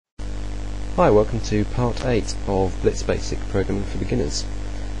Hi, welcome to part 8 of BlitzBasic Programming for Beginners.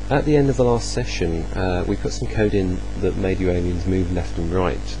 At the end of the last session we put some code in that made your aliens move left and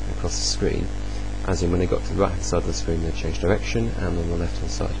right across the screen, as in when they got to the right hand side of the screen they changed direction, and on the left hand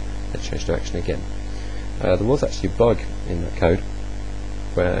side they changed direction again. There was actually a bug in that code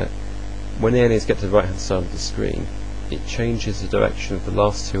where when the aliens get to the right hand side of the screen it changes the direction of the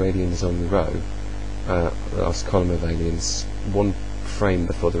last two aliens on the row, the last column of aliens, one frame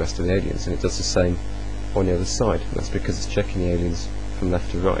before the rest of the aliens, and it does the same on the other side, and that's because it's checking the aliens from left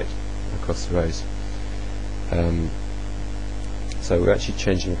to right across the rows. So we're actually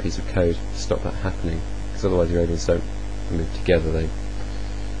changing a piece of code to stop that happening, because otherwise your aliens don't move together, they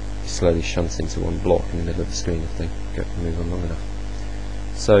slowly shunt into one block in the middle of the screen if they move on long enough.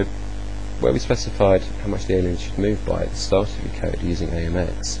 So where we specified how much the aliens should move by at the start of your code using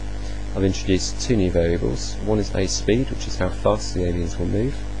AMX, I've introduced two new variables. One is aspeed, which is how fast the aliens will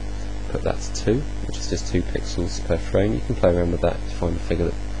move. Put that to 2, which is just 2 pixels per frame. You can play around with that to find a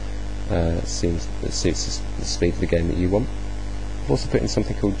figure that suits the speed of the game that you want. I've also put in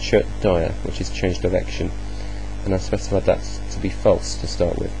something called dia, which is change direction, and I've specified that to be false to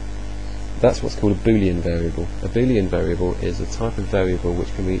start with. That's what's called a Boolean variable. A Boolean variable is a type of variable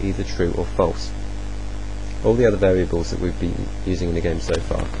which can be either true or false. All the other variables that we've been using in the game so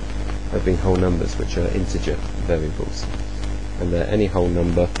far have been whole numbers, which are integer variables, and they're any whole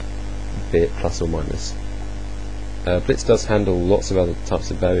number, be it plus or minus. Blitz does handle lots of other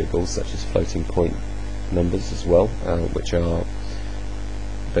types of variables, such as floating point numbers as well, which are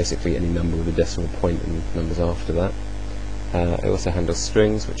basically any number with a decimal point and numbers after that. It also handles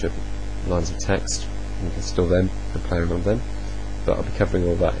strings, which are lines of text, and you can store them and play around with them, but I'll be covering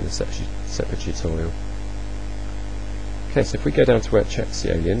all that in a separate tutorial. Okay, so if we go down to where it checks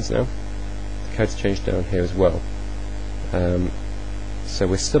the aliens now, the code's changed down here as well. So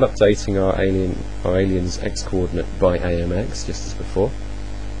we're still updating our alien's x-coordinate by AMX, just as before,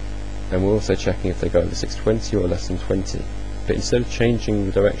 and we're also checking if they go over 620 or less than 20. But instead of changing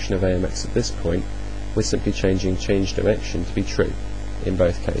the direction of AMX at this point, we're simply changing change direction to be true in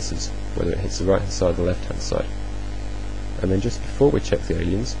both cases, whether it hits the right hand side or the left hand side. And then just before we check the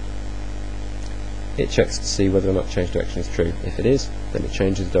aliens, it checks to see whether or not change direction is true. If it is, then it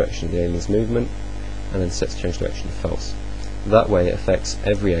changes the direction of the alien's movement and then sets change direction to false. That way it affects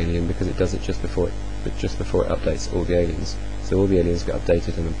every alien because it does it just before it updates all the aliens. So all the aliens get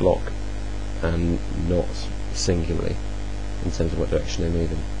updated in a block and not singularly in terms of what direction they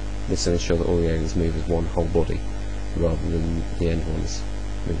move in. This will ensure that all the aliens move as one whole body rather than the end ones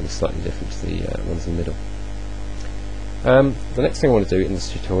moving slightly different to the ones in the middle. The next thing I want to do in this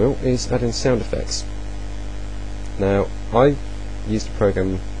tutorial is add in sound effects. Now, I've used a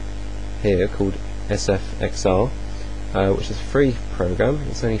program here called SFXR, which is a free program.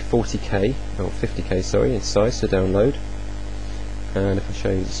 It's only 40k, or 50k sorry, in size to download. And if I show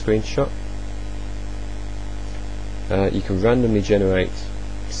you the screenshot, you can randomly generate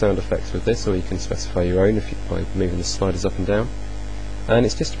sound effects with this, or you can specify your own by moving the sliders up and down. And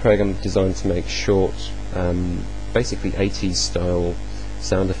it's just a program designed to make short, basically 80s style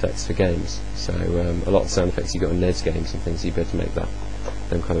sound effects for games. So a lot of sound effects you got in NES games and things, you'd be able to make them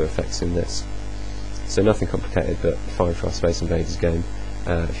kind of effects in this. So nothing complicated, but fine for our Space Invaders game.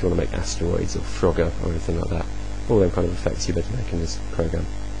 If you want to make asteroids or Frogger or anything like that, all them kind of effects you'd be able to make in this program.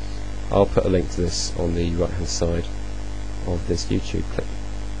 I'll put a link to this on the right hand side of this YouTube clip,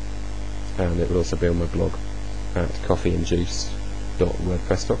 and it will also be on my blog at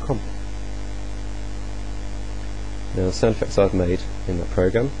coffeeandjuice.wordpress.com. Now the sound effects I've made in that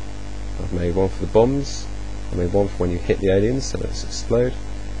program, I've made one for the bombs, I made one for when you hit the aliens so that it's explode,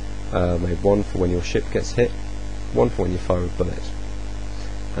 I made one for when your ship gets hit, one for when you fire a bullet.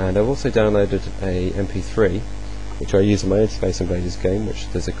 And I've also downloaded a MP3 which I use in my own Space Invaders game, which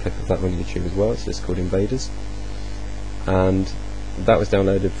there's a clip of that on YouTube as well. It's just called Invaders, and that was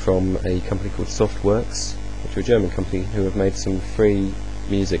downloaded from a company called Softworxs, which are a German company who have made some free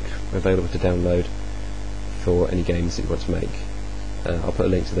music available to download for any games that you want to make. I'll put a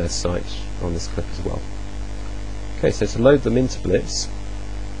link to their site on this clip as well. Okay, so to load them into Blitz,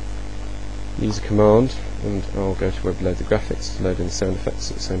 use a command, and I'll go to where we load the graphics to load in the sound effects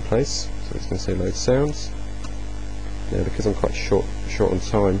at the same place. So it's going to say load sounds. Now because I'm quite short on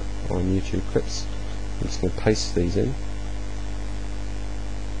time on YouTube clips, I'm just going to paste these in.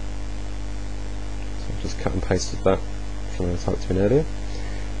 So I've just cut and pasted that from what I typed in earlier.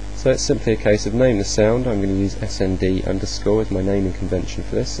 So it's simply a case of name the sound. I'm going to use SND underscore as my naming convention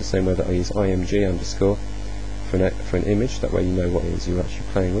for this, the same way that I use IMG underscore for an image, that way you know what it is you're actually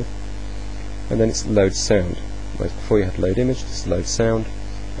playing with. And then it's load sound. Whereas before you had load image, just load sound,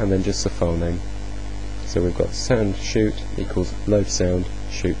 and then just the file name. So we've got sound shoot equals load sound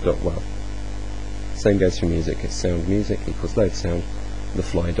shoot.wav. Same goes for music, it's sound music equals load sound the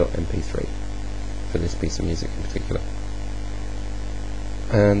fly.mp3 for this piece of music in particular.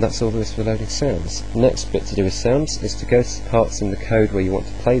 And that's all there is for loading sounds. Next bit to do with sounds is to go to the parts in the code where you want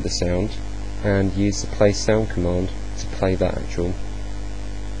to play the sound and use the play sound command to play that actual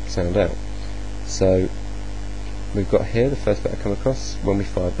sound out. So we've got here the first bit I come across when we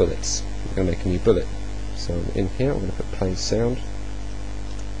fire bullets. We're going to make a new bullet. So in here I'm going to put play sound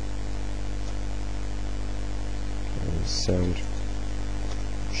and sound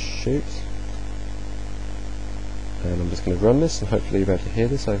shoot, and I'm just going to run this and hopefully you'll be able to hear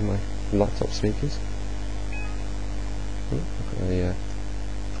this over my laptop speakers. Oh, I've got a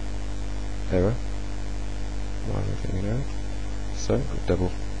error. Why am I getting an error? So I've got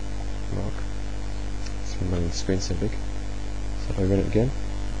double mark. It's from running the screen so big. So if I run it again.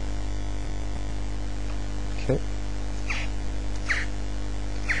 Okay.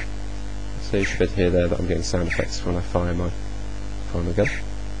 So you should be able to hear there that I'm getting sound effects when I fire my gun.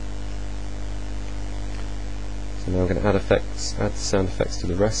 So now I'm going to add sound effects to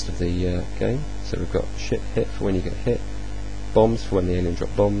the rest of the game. So we've got shit hit for when you get hit, bombs for when the alien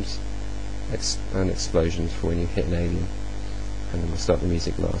drop bombs, and explosions for when you hit an alien. And then we'll start the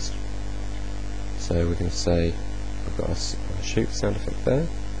music last. So we're going to say we've got a shoot sound effect there.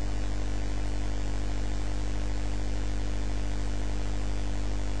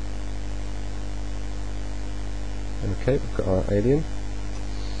 Okay, we've got our alien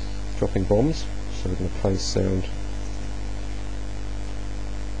dropping bombs, so we're going to play sound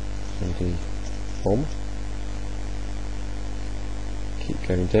and the bomb. Keep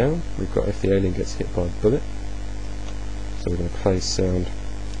going down. We've got if the alien gets hit by a bullet, so we're going to play sound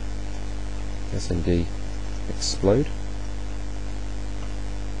SND explode.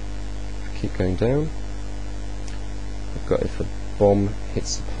 Keep going down. We've got if a bomb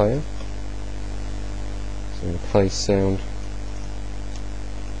hits the player, so I'm going to play sound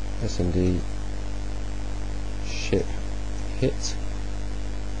SND ship hit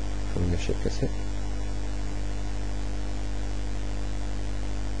for when the ship gets hit.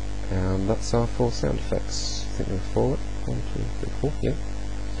 And that's our 4 sound effects. I think there are 4. 1, 2, 3, 4. Yeah.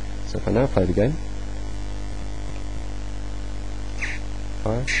 So if I now play the game,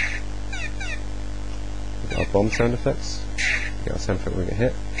 fire. We've got our bomb sound effects. We've got our sound effect when we get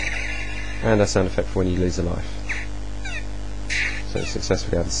hit, and our sound effect for when you lose a life. So it's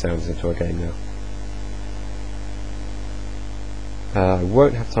successfully added sounds into our game now. I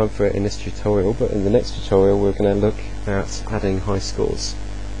won't have time for it in this tutorial, but in the next tutorial we're going to look at adding high scores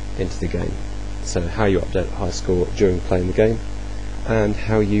into the game. So how you update a high score during playing the game, and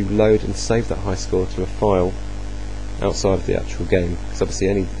how you load and save that high score to a file outside of the actual game, because obviously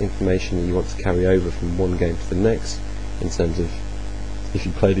any information that you want to carry over from one game to the next, in terms of if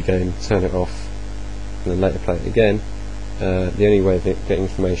you play the game, turn it off and then later play it again, the only way of getting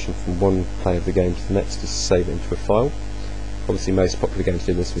information from one play of the game to the next is to save it into a file. Obviously most popular games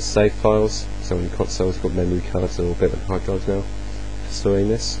do this with save files, so on your consoles you've got memory cards or bit of hard drives now for storing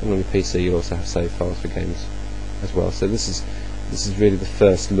this, and on your PC you also have save files for games as well. So this is really the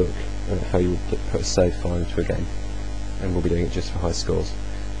first look at how you would put a save file into a game, and we'll be doing it just for high scores.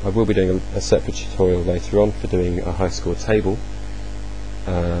 I will be doing a separate tutorial later on for doing a high score table,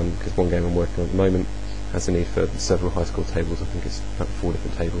 because one game I'm working on at the moment has a need for several high score tables. I think it's about 4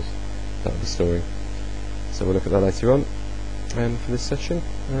 different tables that I'll be storing. So we'll look at that later on. And for this session,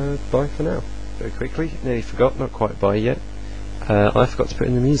 bye for now. Very quickly, nearly forgot, not quite bye yet. I forgot to put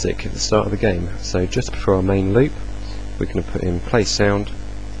in the music at the start of the game. So just before our main loop, we're going to put in play sound,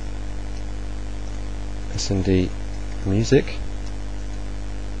 SND music,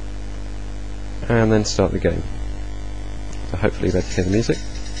 and then start the game. So hopefully you'll be able to hear the music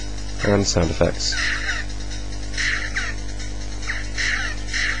and sound effects.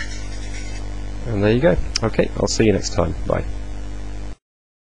 And there you go. Okay, I'll see you next time. Bye.